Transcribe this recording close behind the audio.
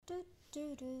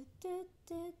Do, do, do,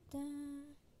 do, do.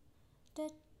 Da,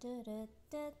 da, da,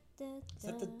 da, da, Is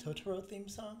that the Totoro theme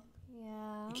song?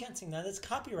 Yeah. You can't sing that. It's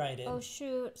copyrighted. Oh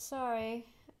shoot, sorry.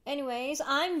 Anyways,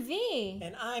 I'm V.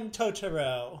 And I'm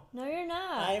Totoro. No, you're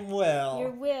not. I'm Will.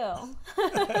 You're Will.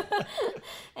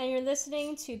 And you're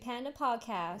listening to Panda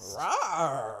Podcast.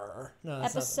 Rawr. No,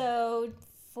 that's Episode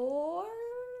 4?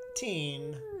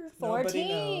 Teen. 14.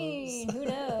 Nobody Who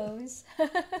knows?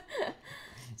 knows.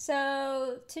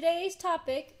 So today's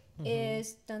topic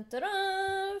is dun, dun,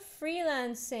 dun,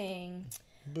 freelancing.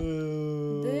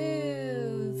 Boo.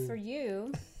 Boo for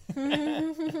you.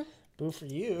 Boo for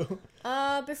you.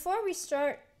 Before we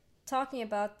start talking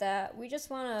about that, we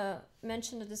just want to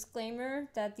mention a disclaimer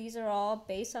that these are all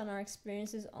based on our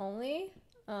experiences only.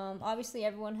 Obviously,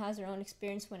 everyone has their own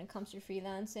experience when it comes to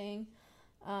freelancing,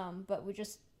 but we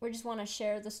just want to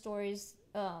share the stories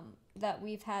that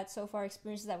we've had so far,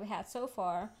 experiences that we had so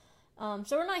far.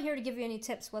 So we're not here to give you any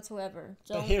tips whatsoever.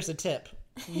 But here's a tip.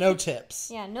 No tips.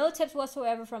 Yeah, no tips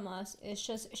whatsoever from us. It's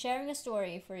just sharing a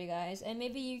story for you guys, and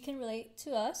maybe you can relate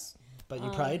to us. But you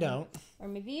probably don't. Or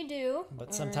maybe you do.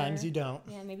 But sometimes you don't.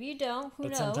 Yeah, maybe you don't. Who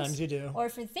knows? But sometimes you do. Or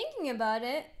if you're thinking about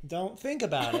it. Don't think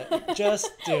about it. Just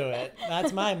do it.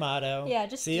 That's my motto. Yeah,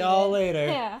 just see do y'all it. later.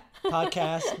 Yeah.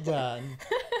 Podcast done.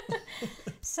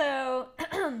 So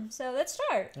let's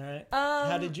start. All right.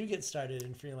 How did you get started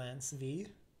in freelance, V?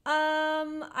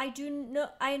 I'm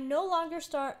no longer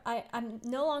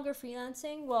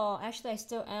freelancing. Well, actually I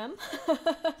still am.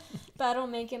 But I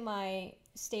don't make it my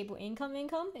stable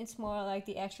income. It's more like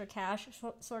the extra cash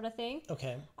sort of thing.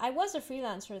 Okay. I was a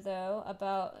freelancer though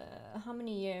about how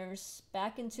many years?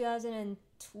 Back in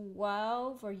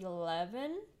 2012 or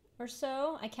 11 or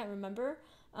so. I can't remember.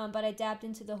 But I dabbed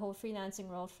into the whole freelancing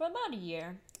world for about a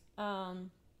year.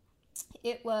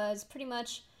 It was pretty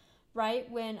much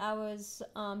right when I was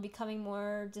becoming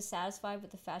more dissatisfied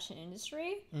with the fashion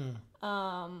industry.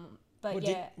 But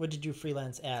what did you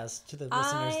freelance as to the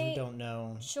listeners who don't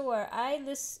know? Sure, I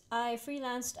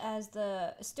freelanced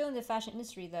still in the fashion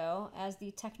industry though, as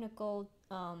the technical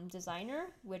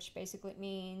designer, which basically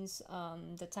means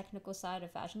the technical side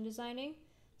of fashion designing.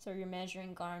 So you're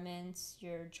measuring garments,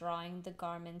 you're drawing the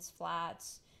garments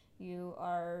flats, you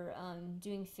are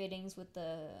doing fittings with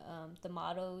the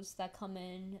models that come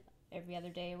in every other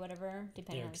day or whatever,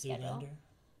 depending on the schedule.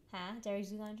 Huh? Derek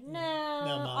Zoolander? Yeah.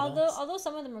 No, although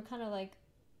some of them are kind of like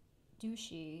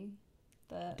douchey,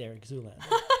 but Derek Zoolander.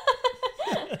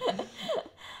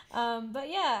 But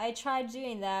yeah, I tried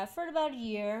doing that for about a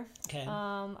year. Okay.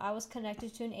 I was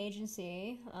connected to an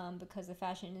agency because the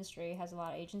fashion industry has a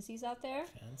lot of agencies out there.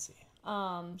 Fancy.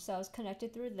 So I was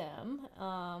connected through them.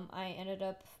 I ended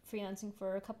up freelancing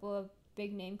for a couple of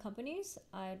big name companies.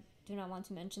 I do not want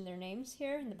to mention their names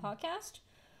here in the podcast.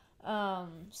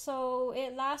 So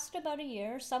it lasted about a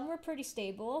year. Some were pretty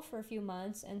stable for a few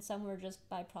months, and some were just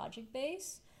by project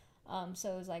base.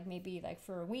 So it was like maybe like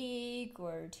for a week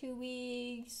or 2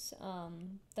 weeks.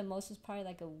 The most was probably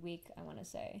like a week, I want to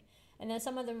say. And then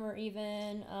some of them were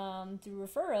even through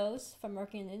referrals from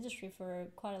working in the industry for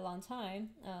quite a long time,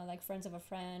 like friends of a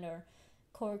friend or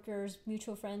coworkers,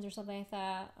 mutual friends or something like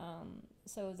that.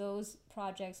 So those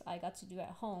projects I got to do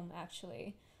at home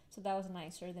actually. So that was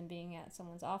nicer than being at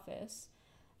someone's office.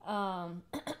 And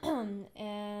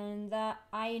that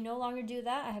I no longer do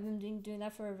that. I haven't been doing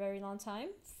that for a very long time,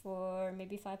 for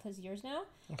maybe 5+ years now.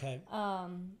 Okay.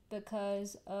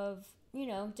 Because of,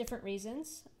 different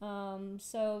reasons.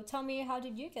 So tell me, how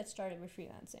did you get started with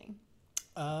freelancing?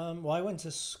 Well, I went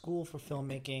to school for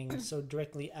filmmaking, so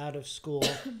directly out of school,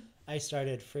 I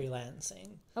started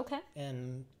freelancing. Okay.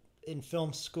 And in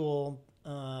film school,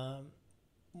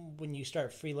 when you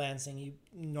start freelancing, you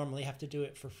normally have to do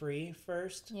it for free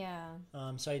first. Yeah.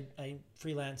 So I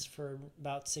freelanced for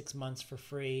about 6 months for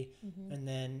free, and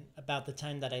then about the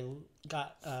time that I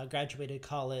graduated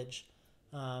college,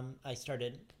 I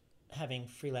started having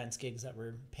freelance gigs that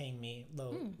were paying me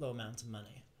low amounts of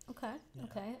money. Okay. Yeah.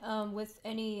 Okay. With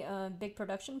any big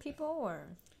production people or?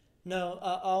 No,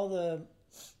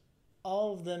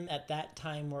 all of them at that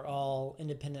time were all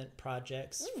independent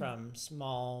projects from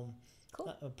small.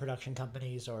 Cool. Production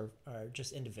companies or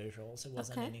just individuals. It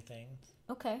wasn't anything.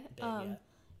 Okay. Big yet.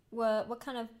 What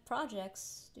kind of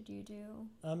projects did you do?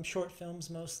 Short films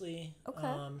mostly.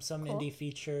 Okay. Some cool. indie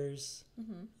features.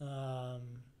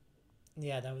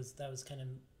 Yeah, that was kind of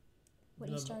what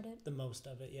you started. The most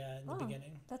of it, yeah, in the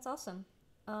beginning. That's awesome.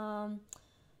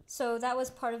 So that was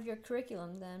part of your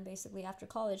curriculum then, basically after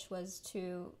college, was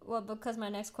because my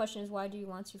next question is why do you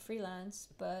want to freelance?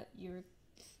 But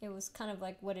it was kind of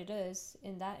like what it is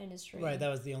in that industry. Right, that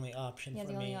was the only option for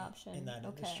the me only option. in that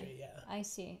industry, yeah. I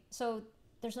see. So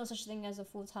there's no such thing as a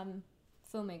full-time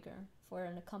filmmaker for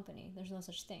in a company. There's no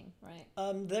such thing, right?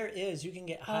 There is. You can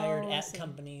get hired I at see.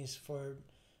 companies for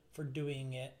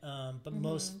doing it. But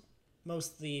Mm-hmm.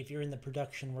 mostly if you're in the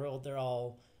production world,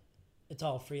 it's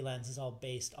all freelance. It's all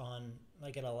based on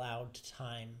like an allowed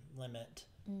time limit.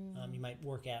 You might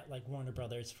work at like Warner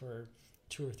Brothers for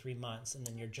 2 or 3 months, and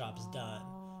then your job's done.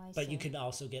 Oh, I But you see. could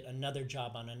also get another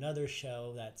job on another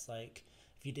show that's like,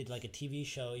 if you did like a TV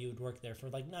show, you would work there for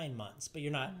like 9 months. But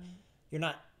you're not,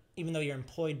 even though you're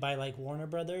employed by like Warner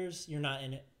Brothers, you're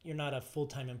not a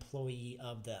full-time employee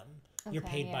of them. You're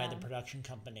Okay, paid by yeah. the production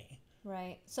company.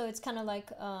 Right. So it's kind of like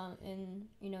in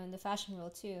in the fashion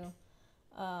world too.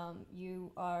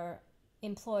 You are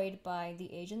employed by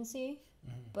the agency,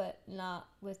 but not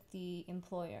with the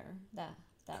employer that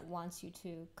wants you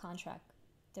to contract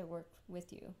their work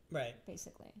with you, Right.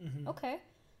 basically. Hmm. Okay,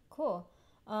 cool.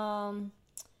 Um,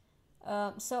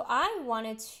 so I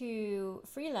wanted to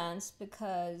freelance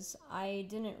because I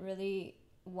didn't really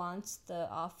want the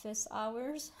office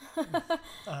hours.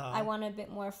 I wanted a bit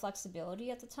more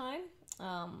flexibility at the time.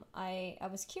 I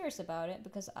was curious about it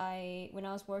because when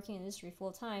I was working in the industry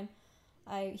full time,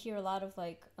 I hear a lot of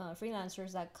like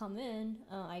freelancers that come in.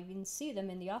 I even see them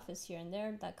in the office here and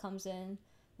there that comes in,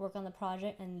 work on the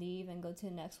project and leave and go to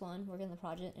the next one, work on the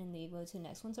project and leave, go to the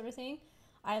next one, sort of thing.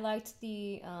 I liked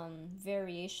the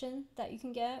variation that you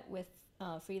can get with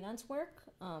freelance work.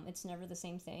 It's never the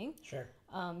same thing. Sure.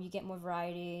 You get more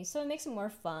variety, so it makes it more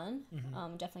fun.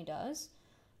 Definitely does.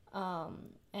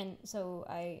 And so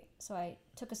I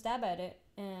took a stab at it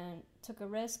and took a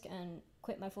risk and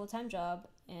quit my full-time job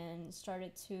and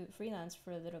started to freelance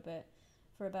for a little bit,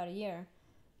 for about a year.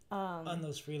 On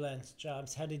those freelance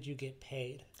jobs, how did you get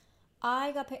paid?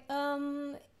 I got paid.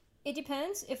 It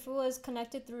depends. If it was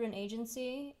connected through an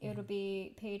agency, it'll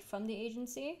be paid from the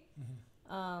agency.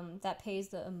 That pays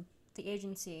the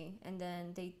agency, and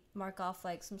then they mark off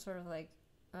like some sort of like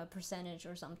a percentage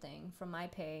or something from my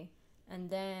pay, and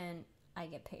then I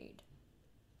get paid.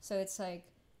 So it's like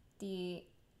the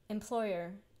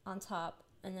employer on top,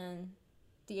 and then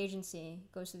the agency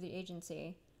goes to the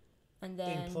agency, and The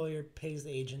then employer pays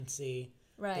the agency.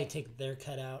 They right. take their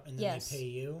cut out, and then Yes. they pay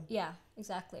you. Yeah,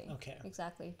 exactly. Okay.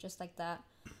 Exactly, just like that.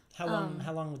 How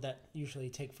long would that usually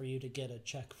take for you to get a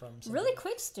check from somebody? Really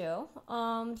quick still.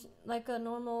 Like a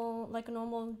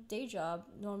normal day job,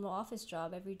 normal office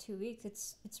job. Every 2 weeks,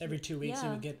 it's Every 2 weeks you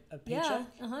yeah. would get a Yeah,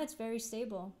 paycheck? it's very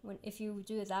stable if you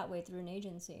do it that way through an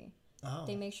agency. Oh.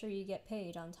 They make sure you get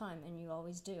paid on time, and you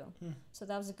always do. So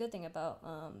that was a good thing about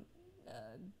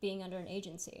being under an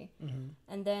agency.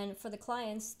 And then for the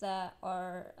clients that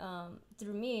are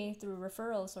through me, through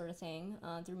referral sort of thing,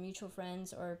 through mutual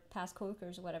friends or past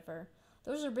coworkers or whatever,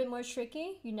 those are a bit more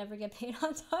tricky. You never get paid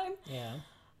on time.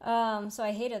 Yeah. So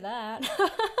I hated that.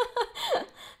 It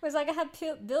was like I had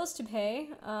bills to pay.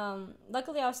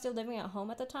 Luckily, I was still living at home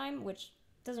at the time, which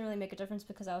doesn't really make a difference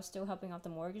because I was still helping out the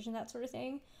mortgage and that sort of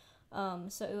thing.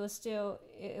 So it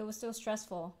was still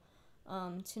stressful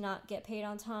to not get paid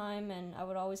on time, and I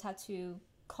would always have to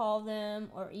call them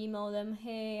or email them,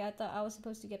 hey, I thought I was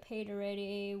supposed to get paid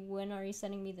already. When are you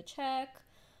sending me the check?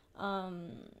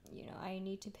 I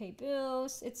need to pay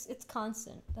bills. It's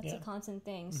constant. That's a constant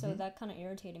thing. So that kind of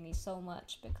irritated me so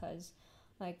much because,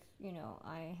 I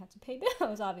had to pay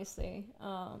bills, obviously.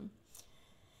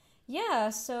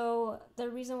 So the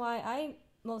reason why I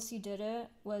mostly did it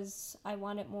was I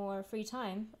wanted more free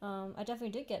time. I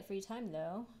definitely did get free time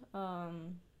though.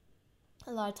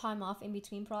 A lot of time off in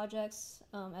between projects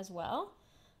as well,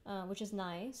 which is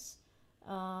nice.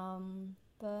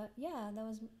 But yeah, that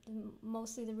was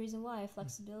mostly the reason why,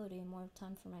 flexibility and more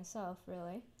time for myself,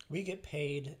 really. We get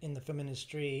paid in the film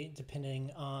industry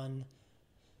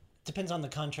depends on the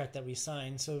contract that we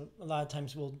sign. So a lot of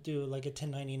times we'll do like a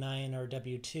 1099 or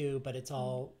W-2, but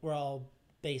we're all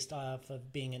based off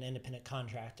of being an independent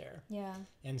contractor. Yeah.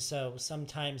 And so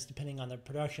sometimes, depending on the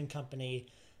production company,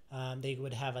 they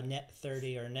would have a net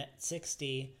 30 or net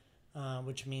 60,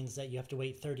 which means that you have to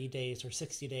wait 30 days or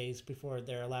 60 days before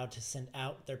they're allowed to send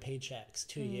out their paychecks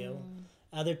to you.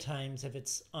 Other times, if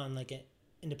it's on like an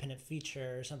independent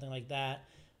feature or something like that,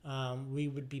 we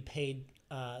would be paid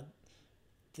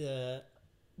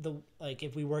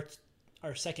if we worked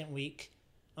our second week,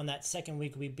 on that second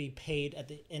week we'd be paid at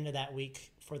the end of that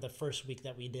week for the first week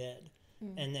that we did.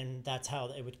 And then that's how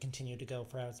it would continue to go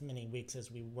for as many weeks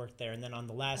as we worked there. And then on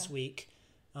the last week,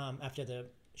 after the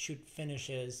shoot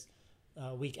finishes,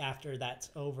 week after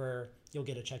that's over, you'll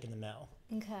get a check in the mail.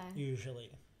 Okay. Usually.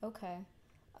 Okay.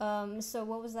 So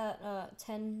what was that?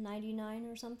 1099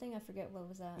 or something? I forget what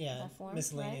was that. Yeah, that form,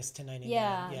 miscellaneous right?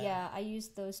 1099. Yeah. I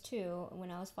used those too when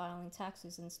I was filing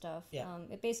taxes and stuff. Yeah.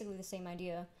 It basically the same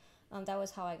idea. That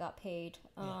was how I got paid.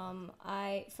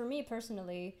 For me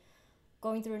personally,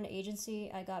 going through an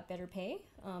agency, I got better pay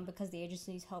because the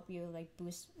agencies help you like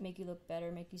make you look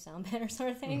better, make you sound better, sort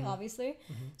of thing. Obviously,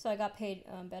 so I got paid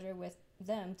better with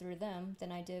through them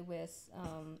than I did with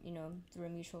through a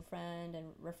mutual friend and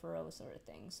referral sort of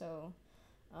thing. So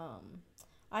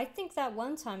I think that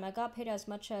one time I got paid as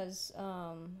much as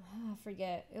I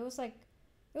forget. It was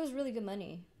really good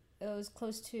money. It was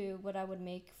close to what I would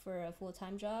make for a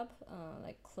full-time job,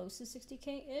 like close to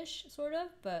 60K ish, sort of,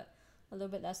 but a little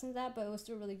bit less than that. But it was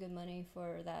still really good money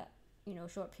for that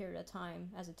short period of time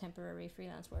as a temporary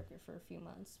freelance worker for a few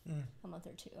months, a month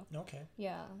or two. Okay.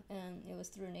 Yeah, and it was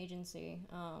through an agency.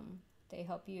 They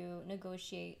help you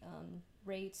negotiate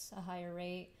rates, a higher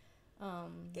rate.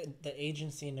 The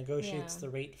agency negotiates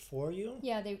the rate for you?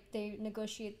 Yeah, they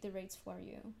negotiate the rates for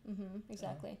you.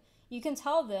 Exactly. Oh. You can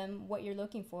tell them what you're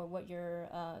looking for, what your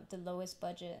the lowest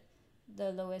budget,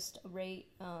 the lowest rate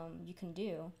you can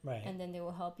do, right? And then they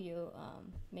will help you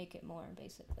make it more,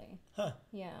 basically. Huh?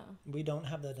 Yeah. We don't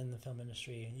have that in the film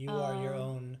industry. You are your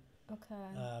own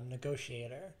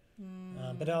negotiator,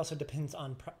 but it also depends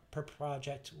on per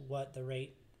project what the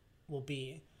rate will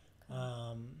be.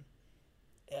 Okay.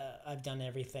 I've done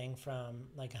everything from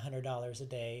like $100 a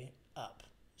day up,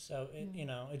 so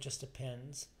it just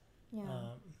depends. Yeah.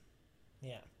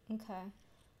 Yeah.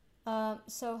 Okay.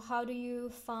 So how do you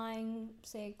find,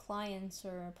 say, clients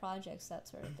or projects, that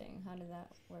sort of thing? How did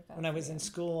that work out? When I was in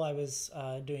school, I was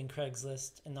doing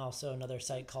Craigslist and also another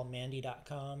site called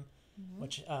Mandy.com,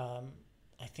 which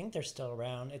I think they're still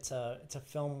around. It's a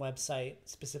film website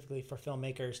specifically for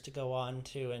filmmakers to go on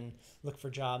to and look for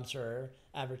jobs or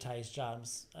advertise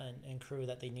jobs and crew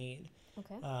that they need.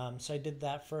 Okay. So I did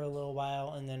that for a little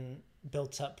while and then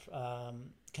built up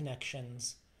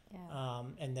connections. Yeah.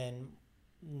 And then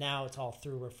now it's all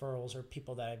through referrals or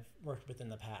people that I've worked with in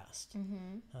the past.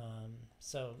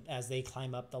 So as they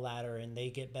climb up the ladder and they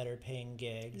get better paying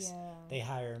gigs, they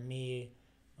hire me,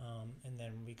 and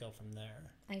then we go from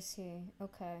there. I see.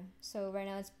 Okay. So right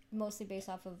now it's mostly based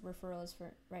off of referrals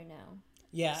for right now.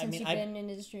 Yeah, Since you've been in the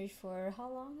industry for how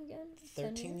long again?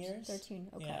 13 years. 13.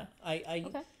 Okay.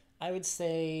 Yeah. I would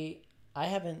say I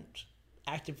haven't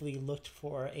actively looked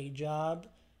for a job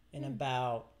in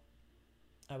about,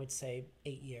 I would say,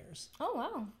 8 years. Oh,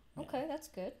 wow. Okay, that's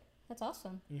good. That's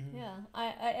awesome. Yeah.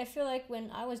 I feel like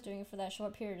when I was doing it for that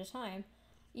short period of time,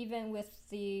 even with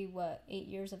the, 8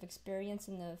 years of experience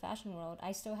in the fashion world,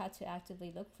 I still had to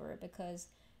actively look for it because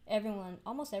a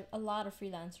lot of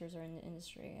freelancers are in the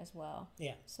industry as well.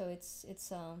 Yeah. So it's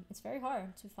very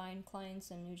hard to find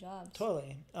clients and new jobs.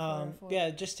 Totally.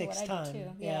 It just takes time.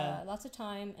 Too. Yeah, lots of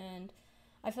time, and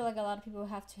I feel like a lot of people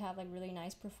have to have like really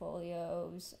nice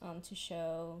portfolios to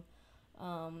show,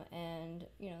 and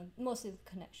mostly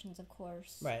connections, of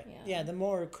course. Right. Yeah. The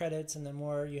more credits and the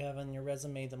more you have on your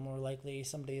resume, the more likely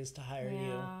somebody is to hire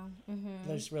you.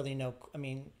 There's really no. I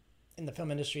mean, in the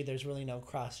film industry, there's really no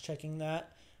cross-checking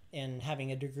that. And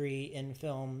having a degree in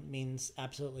film means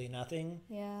absolutely nothing.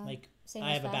 Yeah. Like, Same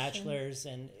I have fashion. a bachelor's,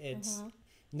 and it's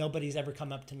nobody's ever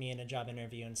come up to me in a job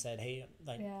interview and said, "Hey,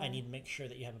 I need to make sure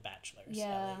that you have a bachelor's."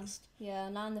 Yeah. At least. Yeah,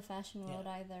 not in the fashion world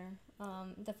either.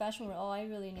 The fashion world, all I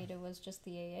really needed was just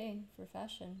the AA for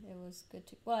fashion. It was good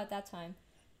to. Well, at that time,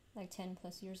 like 10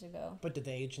 plus years ago. But did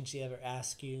the agency ever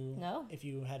ask you if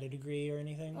you had a degree or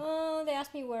anything? They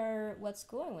asked me what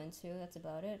school I went to. That's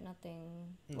about it.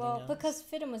 Nothing else. Because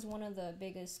FIDM was one of the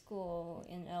biggest school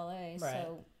in LA,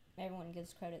 so everyone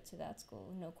gives credit to that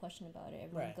school. No question about it.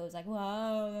 Everyone goes like,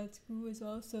 "Wow, that school is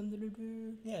awesome."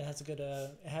 Yeah, it has a good.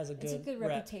 It's a good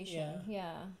reputation.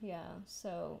 Yeah.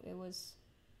 So it was,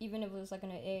 even if it was like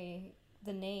an AA,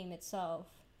 the name itself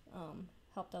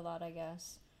helped a lot, I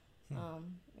guess.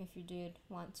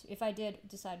 If I did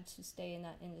decide to stay in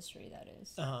that industry, that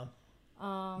is.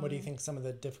 What do you think some of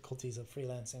the difficulties of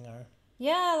freelancing are?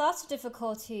 Yeah, lots of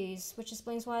difficulties, which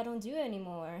explains why I don't do it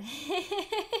anymore.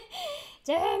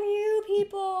 Damn you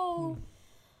people!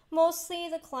 Mostly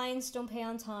the clients don't pay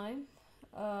on time.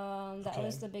 That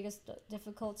was the biggest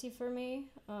difficulty for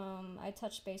me. I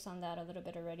touched base on that a little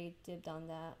bit already, dipped on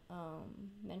that.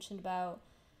 Mentioned about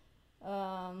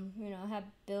I have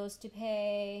bills to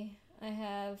pay. I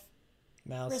have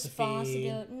mouths to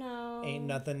feed. No. Ain't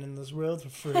nothing in this world for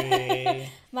free.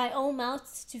 My own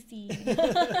mouths to feed.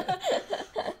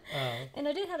 And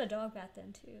I did have a dog back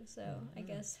then too, so I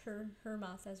guess her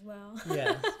mouth as well.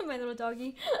 Yeah. My little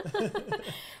doggy.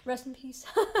 Rest in peace.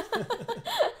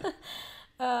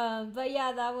 But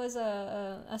yeah, that was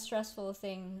a stressful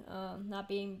thing. Not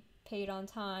being paid on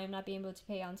time, not being able to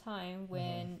pay on time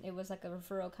when it was like a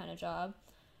referral kind of job,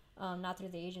 not through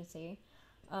the agency.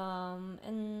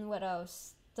 And what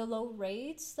else? The low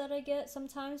rates that I get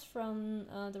sometimes from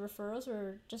the referrals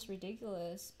were just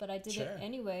ridiculous. But I did it Sure.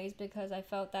 anyways because I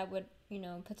felt that would,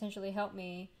 potentially help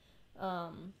me.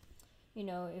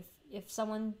 If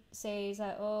someone says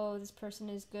that, oh, this person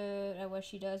is good at what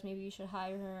she does, maybe you should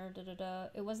hire her, da da da.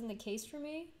 It wasn't the case for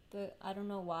me, but I don't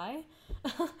know why.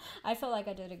 I felt like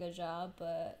I did a good job,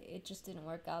 but it just didn't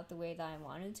work out the way that I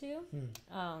wanted to.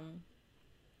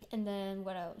 And then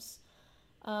what else?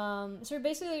 So you're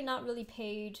basically not really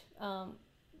paid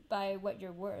by what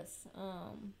you're worth.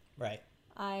 Right.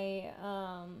 I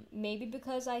maybe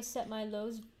because I set my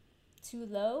lows too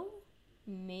low,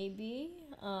 maybe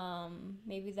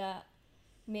that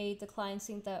made the clients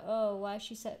think that, oh, why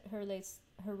she set her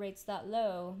rates that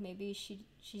low, maybe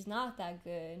she's not that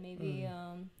good,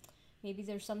 maybe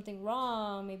there's something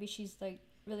wrong, maybe she's like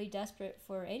really desperate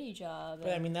for any job.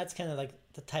 But I mean, that's kind of like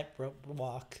the tightrope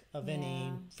walk of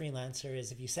any freelancer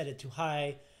is if you set it too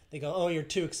high, they go, oh, you're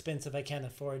too expensive, I can't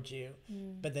afford you.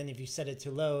 But then if you set it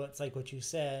too low, it's like what you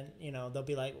said, they'll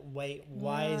be like, wait,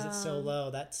 why is it so low?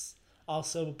 That's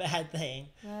also a bad thing.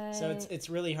 Right. So it's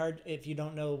really hard if you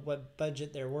don't know what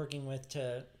budget they're working with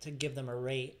to give them a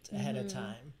rate ahead of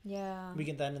time. Yeah. We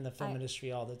get that in the film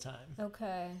industry all the time.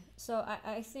 Okay. So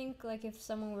I think like if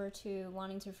someone were to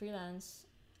wanting to freelance,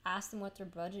 ask them what their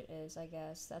budget is, I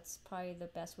guess. That's probably the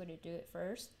best way to do it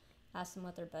first. Ask them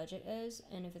what their budget is,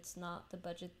 and if it's not the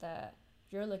budget that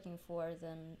you're looking for,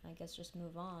 then I guess just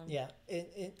move on. Yeah.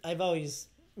 I've always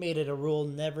made it a rule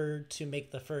never to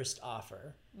make the first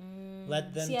offer.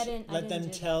 Let them let them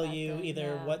tell you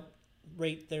either what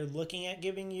rate they're looking at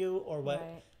giving you or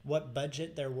what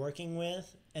budget they're working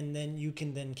with, and then you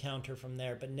can then counter from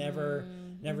there. But never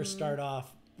start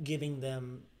off giving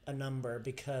them a number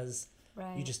because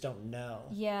you just don't know.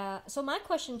 Yeah. So my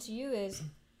question to you is,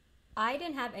 I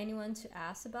didn't have anyone to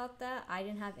ask about that. I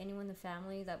didn't have anyone in the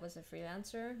family that was a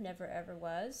freelancer, never ever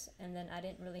was. And then I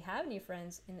didn't really have any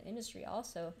friends in the industry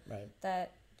also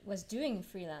that was doing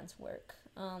freelance work.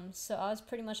 So I was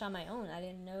pretty much on my own. I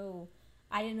didn't know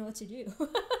what to do.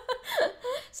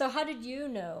 So how did you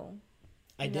know?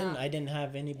 I didn't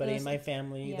have anybody in my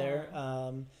family either.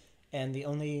 And the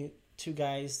only two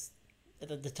guys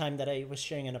at the time that I was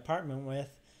sharing an apartment with,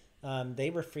 they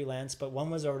were freelance, but one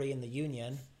was already in the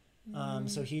union.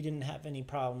 So he didn't have any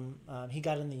problem. He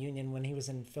got in the union when he was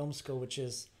in film school, which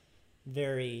is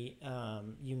very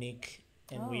unique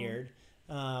and weird.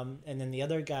 And then the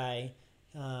other guy,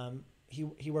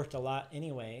 he worked a lot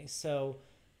anyway. So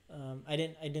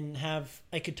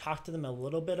I could talk to them a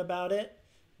little bit about it,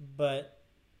 but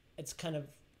it's kind of,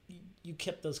 you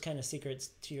kept those kind of secrets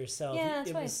to yourself. Yeah,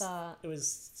 that's what I thought. It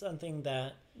was something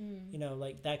that,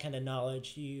 like that kind of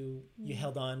knowledge you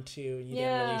held on to and you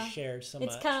didn't really share so much.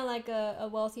 It's kind of like a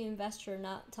wealthy investor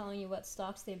not telling you what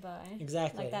stocks they buy.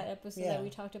 Exactly. Like that episode that we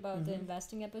talked about, the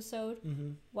investing episode.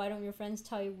 Why don't your friends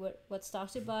tell you what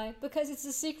stocks to buy? Because it's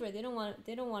a secret. They don't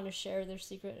want to share their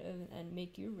secret and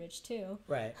make you rich too.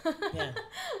 Right. Yeah.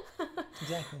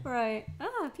 Exactly. Right.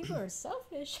 People are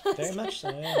selfish. Very much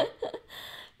so, yeah.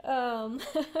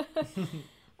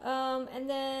 And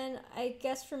then I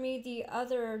guess for me the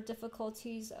other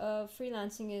difficulties of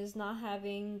freelancing is not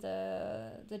having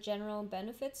the general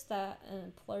benefits that an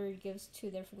employer gives to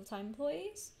their full-time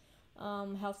employees.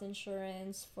 Health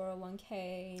insurance,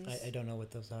 401ks. I don't know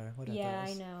what those are. What are yeah,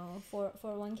 those? I know.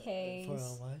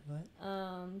 401ks.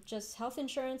 What? Just health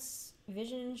insurance,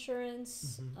 vision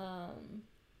insurance,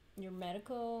 your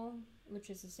medical,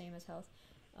 which is the same as health.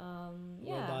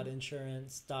 Robot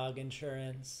insurance, dog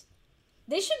insurance.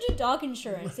 They should do dog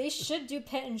insurance. They should do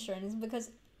pet insurance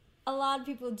because a lot of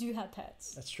people do have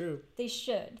pets. That's true. They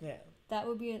should. Yeah. That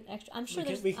would be an extra. I'm sure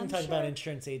we can talk about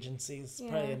insurance agencies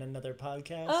probably in another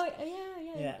podcast. Oh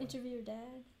yeah. Interview your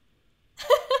dad.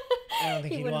 I don't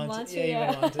think he he'd want to.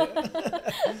 Yeah, he wouldn't want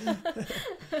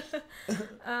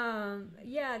to.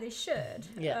 Yeah, they should.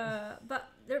 Yeah. But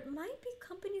there might be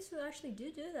companies who actually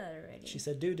do that already. She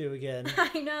said doo-doo again.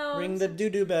 I know. Ring the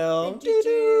doo-doo bell.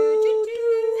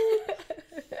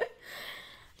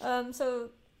 So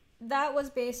that was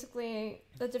basically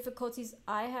the difficulties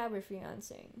I had with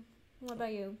freelancing. What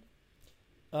about you?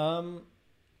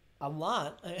 A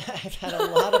lot. I've had a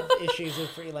lot of issues with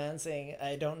freelancing.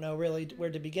 I don't know really where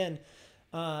to begin.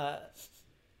 I've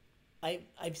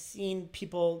seen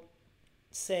people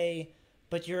say,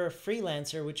 but you're a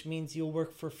freelancer, which means you'll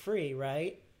work for free,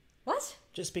 right? What?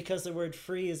 Just because the word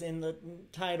free is in the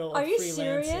title Are of you freelancing.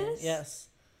 serious? Yes.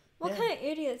 What kind of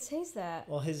idiot says that?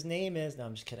 Well, his name is... No,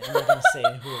 I'm just kidding. I'm not going to say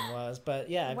who it was. But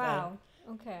yeah. Wow.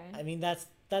 Okay. I mean, that's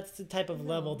the type of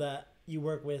level that you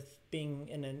work with being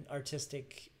in an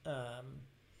artistic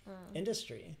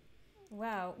industry.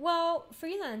 Wow. Well,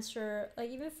 freelancer, like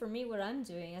even for me, what I'm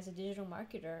doing as a digital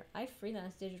marketer, I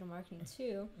freelance digital marketing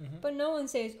too. But no one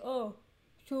says, oh,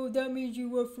 so that means you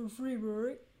work for free,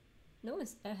 right? No one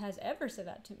has ever said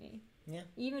that to me. Yeah.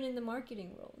 Even in the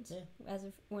marketing world. Yeah.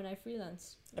 When I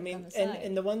freelance. I mean,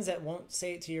 and the ones that won't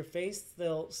say it to your face,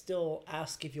 they'll still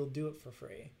ask if you'll do it for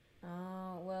free.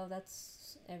 Oh, well,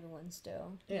 that's everyone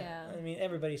still. Yeah. I mean,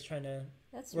 everybody's trying to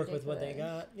work with what they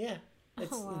got. Yeah.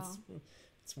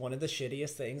 It's one of the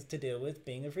shittiest things to deal with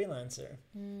being a freelancer,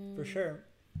 for sure.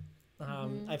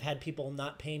 I've had people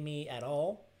not pay me at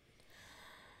all.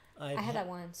 I had that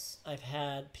once. I've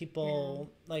had people,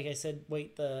 like I said,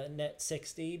 wait the net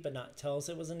 60, but not tell us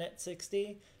it was a net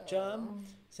 60 job.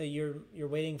 So you're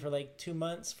waiting for like 2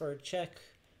 months for a check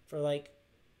for like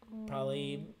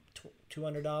probably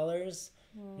 $200.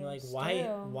 You're like,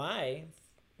 why?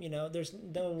 You know, there's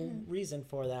no reason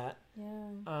for that.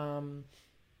 Yeah.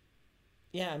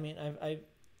 Yeah, I mean,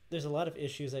 there's a lot of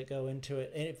issues that go into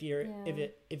it, and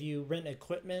if you rent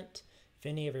equipment, if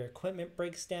any of your equipment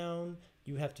breaks down,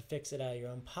 you have to fix it out of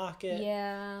your own pocket.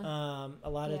 Yeah. A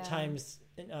lot of times,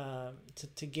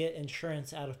 to get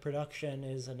insurance out of production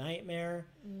is a nightmare.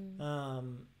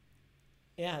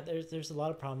 Yeah, there's a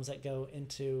lot of problems that go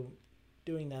into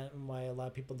doing that, and why a lot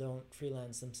of people don't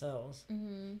freelance themselves.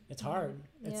 It's hard.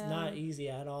 It's not easy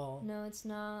at all. No, it's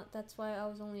not. That's why I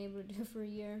was only able to do it for a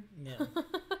year. Yeah.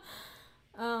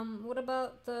 What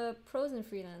about the pros in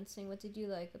freelancing? What did you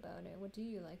like about it? What do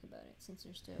you like about it, since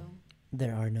you're still...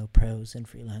 There are no pros in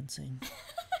freelancing.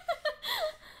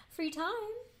 Free time,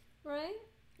 right?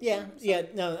 Yeah,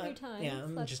 free time. Yeah,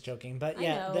 I'm just joking, but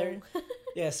yeah,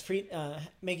 yes,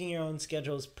 making your own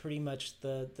schedule is pretty much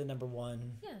the number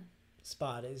one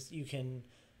spot. Is you can,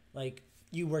 like,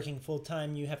 you working full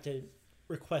time, you have to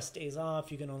request days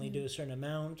off. You can only do a certain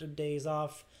amount of days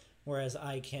off, whereas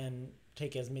I can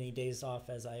take as many days off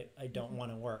as I don't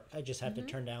want to work. I just have to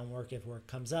turn down work if work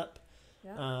comes up.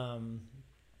 Yeah.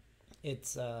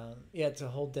 It's a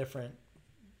whole different,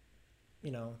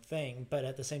 thing, but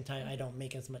at the same time, I don't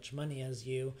make as much money as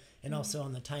you, and also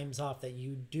on the times off that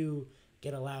you do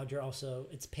get allowed,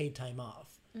 it's paid time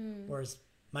off. Whereas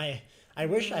I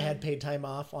wish I had paid time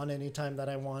off on any time that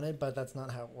I wanted, but that's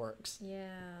not how it works. Yeah.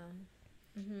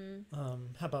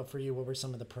 How about for you? What were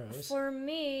some of the pros? For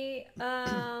me,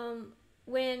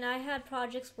 when I had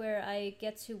projects where I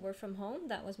get to work from home,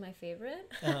 that was my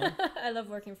favorite. I love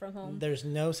working from home. There's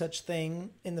no such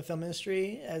thing in the film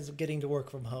industry as getting to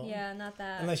work from home. Yeah, not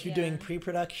that. Unless you're doing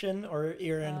pre-production or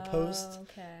you're in post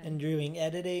and doing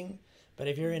editing. But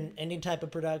if you're in any type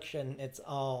of production, it's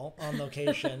all on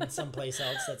location someplace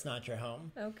else that's not your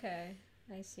home. Okay,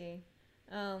 I see.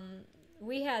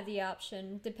 We had the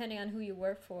option, depending on who you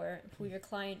work for, who your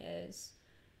client is,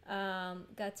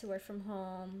 got to work from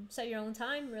home, set your own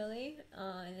time really,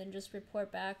 and then just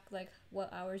report back like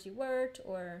what hours you worked,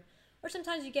 or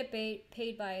sometimes you get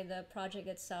paid by the project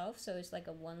itself, so it's like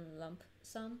a one lump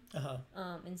sum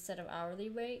instead of hourly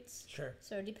rates. Sure.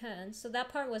 So it depends. So that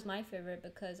part was my favorite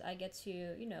because I get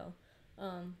to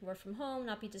work from home,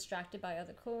 not be distracted by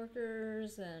other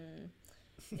coworkers, and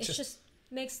it just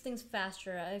makes things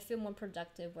faster. I feel more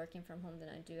productive working from home than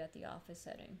I do at the office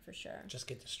setting, for sure. Just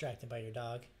get distracted by your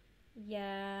dog.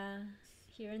 Yeah,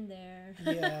 here and there.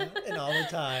 Yeah, and all the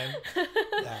time.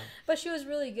 Yeah. But she was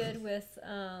really good with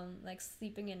like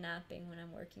sleeping and napping when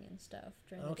I'm working and stuff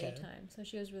during the daytime. So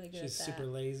she was really good at that. She's super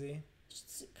lazy.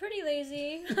 She's pretty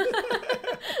lazy.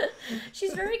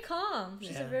 She's very calm.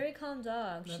 She's a very calm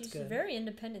dog. She's good. Very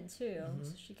independent too.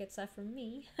 So she gets that from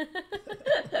me.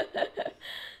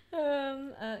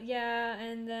 Yeah,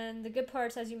 and then the good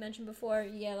parts, as you mentioned before,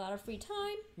 you get a lot of free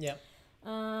time. Yeah.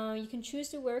 You can choose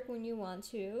to work when you want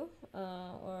to,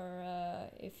 or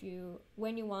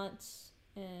when you want,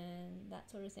 and that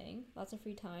sort of thing. Lots of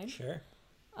free time. Sure.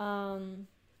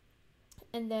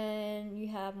 And then you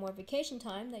have more vacation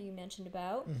time that you mentioned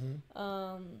about.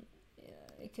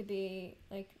 It could be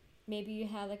like maybe you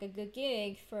had like a good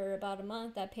gig for about a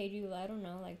month that paid you, I don't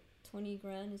know, like 20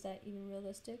 grand. Is that even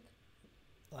realistic?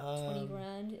 20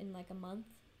 grand in like a month?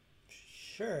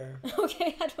 Sure.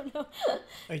 Okay, I don't know.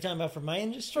 Are you talking about for my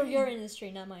industry? For your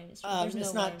industry, not my industry.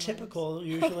 It's not typical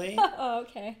usually. Oh,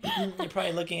 okay. You're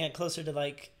probably looking at closer to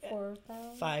like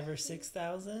 4,000, 5,000 or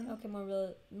 6,000. Okay,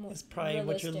 more It's probably realistic.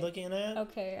 What you're looking at.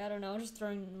 Okay, I don't know. I'm just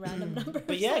throwing random numbers.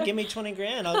 But yeah, give me 20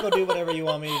 grand. I'll go do whatever you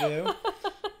want me to do.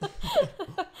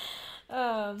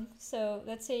 So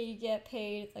let's say you get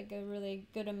paid like a really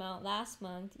good amount last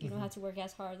month, you don't have to work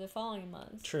as hard the following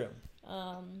month. True.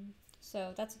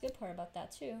 So that's a good part about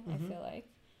that too, I Mm-hmm. feel like.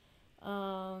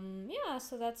 Yeah,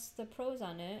 so that's the pros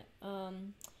on it.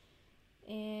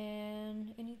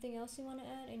 And anything else you want to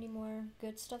add? Any more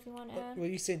good stuff you want to add? Well,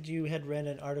 you said you had read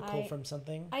an article I- from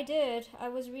something. I did. I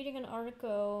was reading an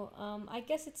article. I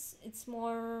guess it's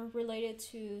more related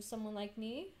to someone like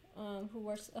me, who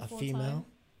works a full female? time.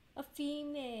 A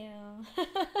female.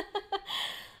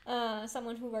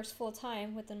 Someone who works full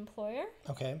time with an employer.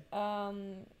 Okay.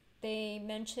 They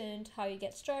mentioned how you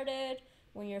get started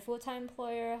when you're a full time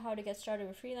employer, how to get started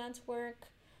with freelance work.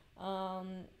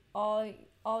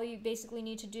 All you basically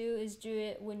need to do is do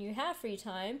it when you have free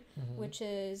time, which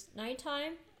is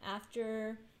nighttime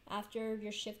after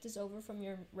your shift is over from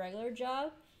your regular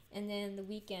job, and then the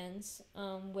weekends,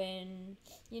 when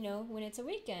it's a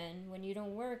weekend, when you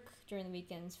don't work during the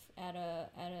weekends at a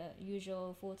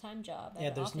usual full-time job, at Yeah,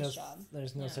 an there's office job.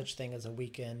 there's no Yeah. such thing as a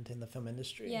weekend in the film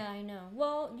industry. Yeah, I know.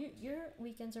 Well, your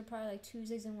weekends are probably like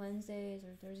Tuesdays and Wednesdays,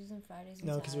 or Thursdays and Fridays. And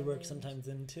No, because we work Saturdays. sometimes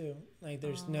then too. Like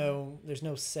there's no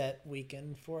set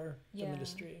weekend for film Yeah.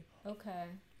 industry. Okay.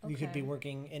 You could be okay.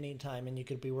 working anytime, and you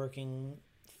could be working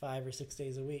 5 or 6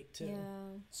 days a week too.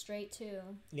 Yeah, straight too.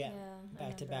 Yeah, I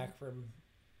back to remember. back for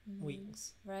Mhm.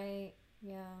 weeks. Right.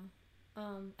 Yeah.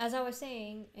 As I was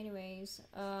saying, anyways,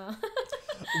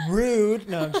 Rude.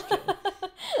 No, I'm just kidding.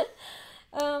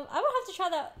 I would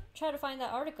have to try to find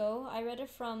that article. I read it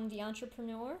from The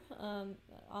Entrepreneur,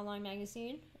 online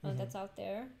magazine that's out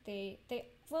there. They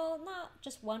well, not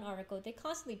just one article. They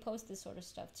constantly post this sort of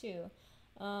stuff too,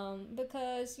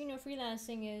 because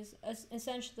freelancing is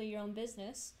essentially your own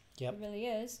business. Yep. It really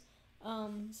is.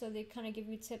 So they kind of give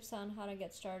you tips on how to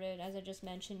get started, as I just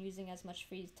mentioned, using as much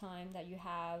free time that you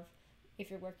have if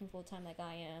you're working full time like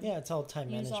I am. Yeah, it's all time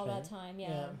Use management. all that time,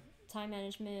 yeah. Time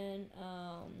management,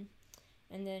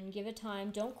 and then give it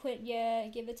time. Don't quit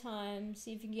yet. Give it time.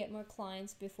 See if you can get more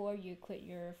clients before you quit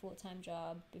your full time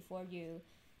job. Before you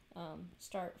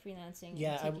start freelancing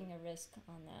Yeah, and taking a risk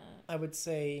on that. I would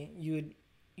say you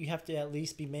have to at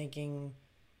least be making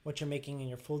what you're making in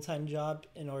your full time job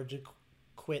in order to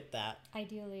quit that.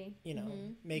 Ideally,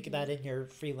 Make that in your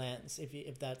freelance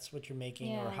if that's what you're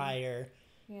making or Yeah. higher.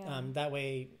 yeah, That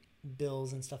way,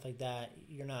 bills and stuff like that,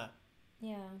 you're not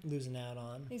yeah. losing out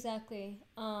on. Exactly.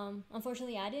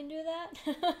 Unfortunately, I didn't do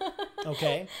that.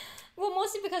 Okay. Well,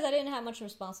 mostly because I didn't have much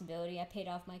responsibility. I paid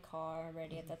off my car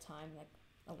already at that time, like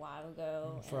a while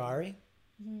ago. and- Ferrari.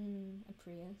 A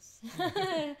Prius.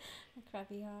 A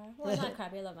crappy car. Well, it's not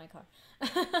crappy. I love my car.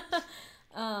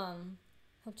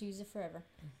 Hope to use it forever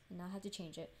and not have to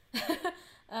change it.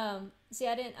 See,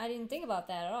 I didn't think about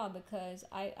that at all, because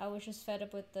I was just fed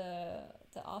up with the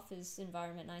office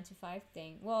environment, 9 to 5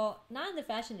 thing. Well, not in the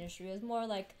fashion industry. It was more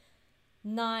like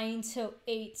 9 to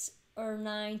 8 or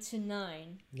 9 to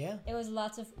 9. Yeah. It was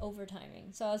lots of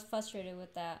overtiming, so I was frustrated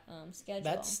with that schedule.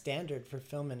 That's standard for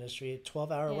film industry. A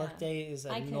 12-hour Yeah. workday is I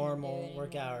a couldn't normal do it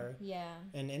work anymore. hour. Yeah.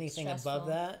 And anything Stressful. above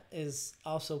that is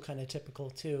also kind of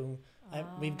typical too.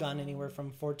 We've gone anywhere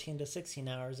from 14 to 16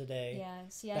 hours a day. Yeah,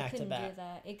 see, I back to couldn't do back.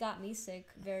 that. It got me sick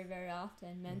very, very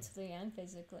often, mentally and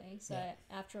physically. So Yeah.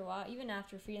 after a while, even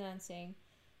after freelancing,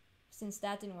 since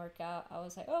that didn't work out, I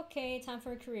was like, okay, time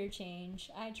for a career change.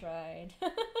 I tried.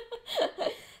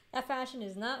 That fashion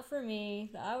is not for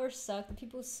me. The hours sucked. The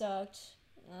people sucked.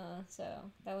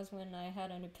 So that was when I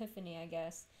had an epiphany, I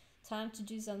guess. Time to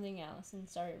do something else, and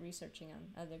started researching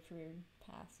on other career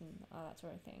paths and all that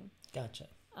sort of thing. Gotcha.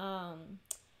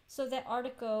 So that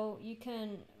article, you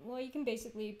can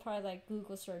basically probably like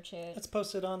Google search it. Let's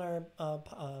post it on our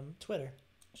Twitter.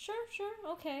 Sure,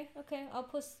 okay.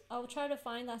 I'll try to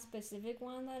find that specific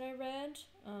one that I read.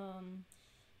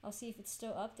 I'll see if it's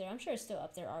still up there. I'm sure it's still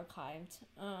up there, archived.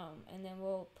 And then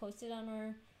we'll post it on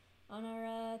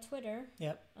our Twitter.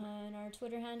 Yep. And our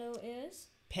Twitter handle is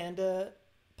Panda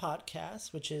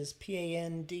Podcast, which is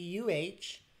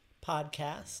PANDUH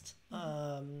podcast.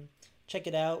 Check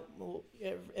it out.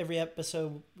 Every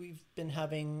episode we've been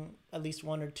having at least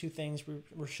one or two things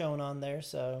we're showing on there.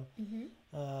 So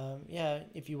yeah,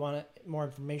 if you want more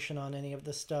information on any of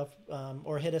this stuff,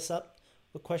 or hit us up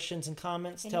with questions and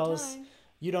comments. Tell us anytime.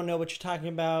 you don't know what you're talking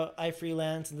about. I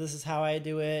freelance and this is how I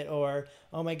do it. Or,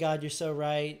 oh my God, you're so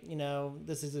right.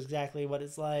 This is exactly what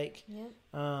it's like. Yep.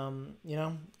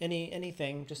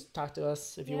 Anything, just talk to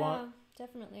us if you want. Yeah,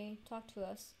 definitely. Talk to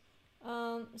us.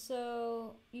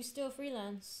 So you still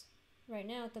freelance right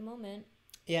now at the moment?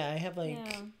 Yeah, I have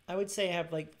Yeah. I would say I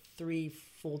have 3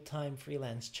 full-time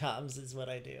freelance jobs is what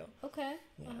I do. Okay.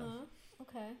 Yeah.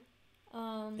 Okay.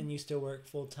 And you still work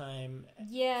full time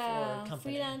Yeah, for a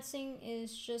company. freelancing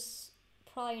is just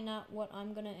probably not what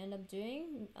I'm gonna end up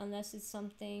doing unless it's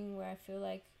something where I feel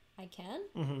like I can.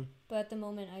 Mm-hmm. But at the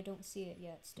moment, I don't see it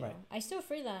yet. Still, Right. I still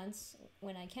freelance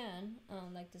when I can.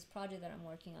 Like this project that I'm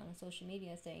working on, a social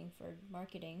media thing for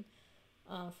marketing,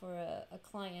 for a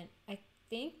client. I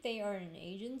think they are an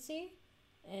agency,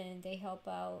 and they help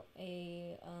out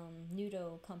a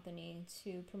noodle company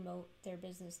to promote their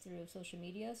business through social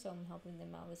media. So I'm helping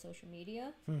them out with social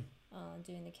media,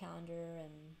 doing the calendar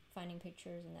and finding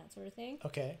pictures and that sort of thing.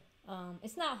 Okay.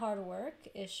 It's not hard work.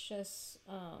 It's just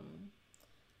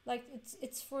like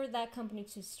it's for that company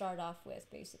to start off with.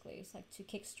 Basically, it's like to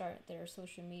kickstart their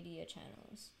social media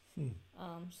channels.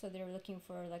 So they're looking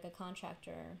for like a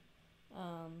contractor.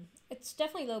 It's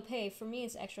definitely low pay. For me,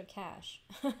 it's extra cash.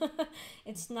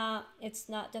 It's not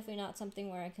definitely not something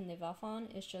where I can live off on.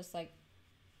 It's just like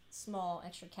small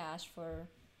extra cash for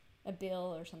a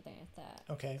bill or something like that.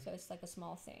 Okay. So it's like a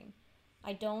small thing.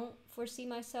 I don't foresee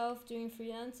myself doing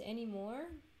freelance anymore,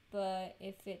 but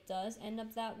if it does end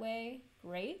up that way,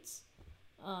 great.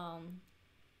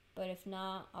 But if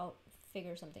not, I'll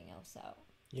figure something else out.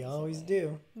 You always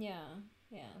basically. do.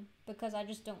 Yeah, because I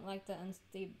just don't like the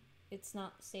it's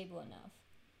not stable enough.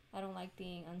 I don't like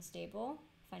being unstable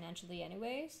financially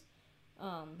anyways.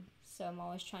 So I'm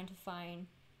always trying to find,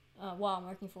 while I'm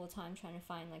working full time, trying to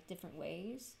find like different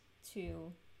ways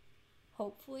to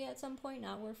hopefully at some point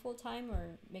not work full time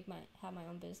or have my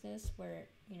own business where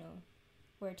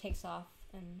it takes off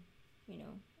and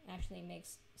actually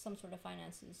makes some sort of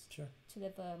finances Sure. to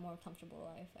live a more comfortable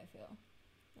life. I feel,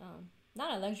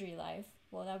 not a luxury life.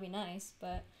 Well, that'd be nice,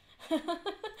 but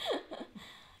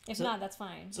if not, that's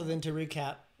fine. So then to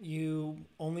recap, you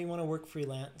only want to work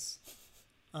freelance.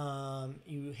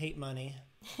 You hate money.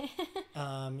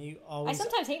 You always. I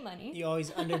sometimes hate money. You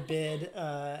always underbid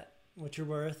what you're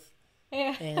worth.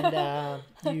 Yeah. And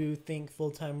you think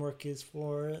full-time work is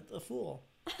for the fool.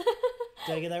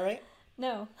 Did I get that right?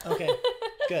 No. Okay,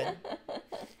 good.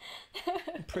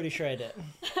 I'm pretty sure I did.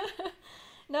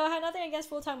 No, I had nothing against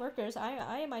full-time workers.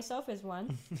 I myself is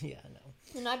one. Yeah, I know.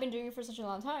 And I've been doing it for such a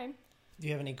long time. Do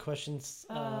you have any questions?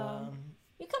 You cut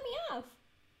me off.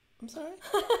 I'm sorry.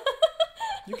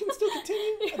 You can still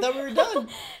continue. I thought we were done.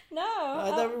 No.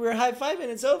 I thought we were high-fiving.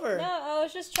 It's over. No, I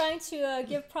was just trying to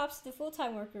give props to the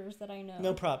full-time workers that I know.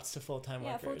 No props to full-time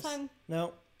workers. Yeah, full-time.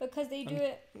 No. Because they do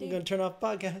it. I'm going to turn off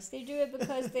podcast. They do it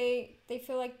because they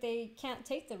feel like they can't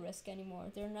take the risk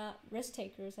anymore. They're not risk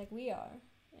takers like we are.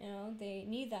 They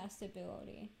need that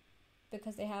stability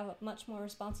because they have much more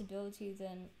responsibility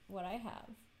than what I have,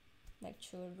 like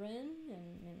children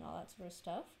and all that sort of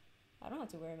stuff. I don't have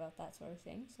to worry about that sort of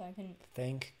thing, so I can.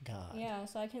 Thank God. Yeah,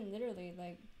 so I can literally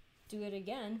like do it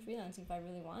again, freelancing if I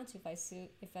really want to. If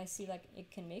I see like it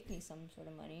can make me some sort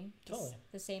of money. Totally.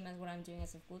 The same as what I'm doing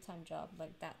as a full-time job,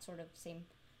 like that sort of same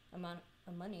amount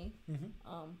of money.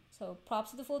 Mm-hmm. So props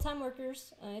to the full-time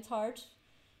workers. It's hard.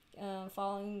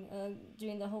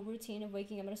 Doing the whole routine of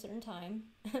waking up at a certain time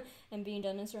and being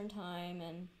done at a certain time,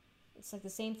 and it's like the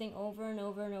same thing over and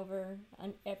over and over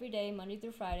every day, Monday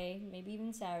through Friday, maybe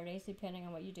even Saturdays, depending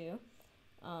on what you do,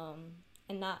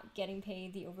 and not getting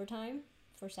paid the overtime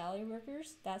for salary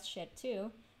workers. That's shit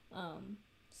too.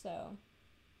 So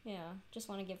yeah, just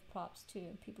want to give props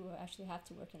to people who actually have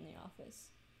to work in the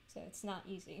office. So it's not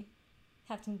easy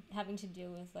having to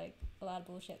deal with like a lot of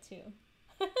bullshit too.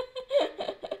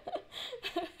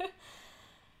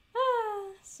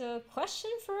 So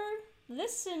question for our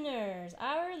listeners.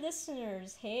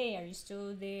 Hey, are you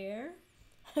still there?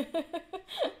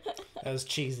 That was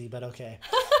cheesy, but okay.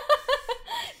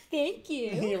 Thank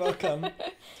you. You're welcome.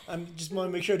 I just want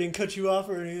to make sure I didn't cut you off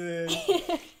or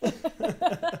anything. Because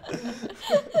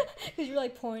you're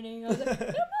like pointing. I was like, I'm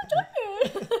not done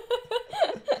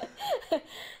yet.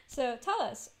 So tell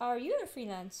us, are you a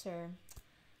freelancer?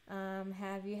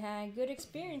 Have you had good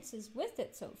experiences with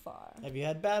it so far? Have you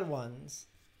had bad ones?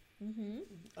 Mm-hmm.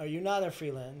 Are you not a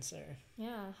freelancer?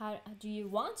 Yeah. How do you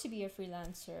want to be a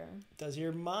freelancer? Does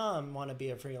your mom want to be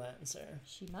a freelancer?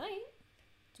 She might.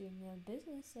 Doing a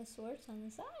business of sorts on the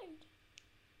side.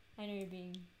 I know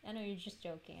you're just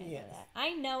joking.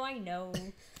 I know that. I know.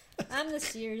 I'm the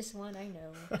serious one, I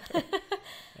know. All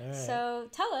right. So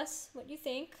tell us what you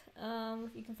think.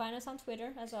 You can find us on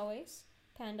Twitter, as always.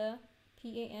 Panda,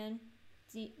 PANDUH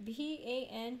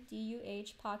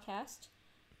podcast.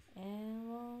 And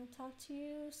we'll talk to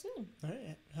you soon. All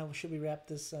right. How should we wrap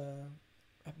this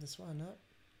one up?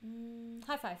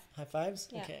 High five. High fives?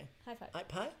 Yeah. Okay. High five. High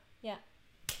pie? Yeah.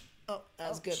 Oh, that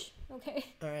was good. Okay.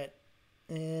 All right.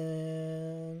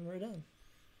 And we're done.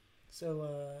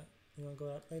 So, you want to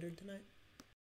go out later tonight?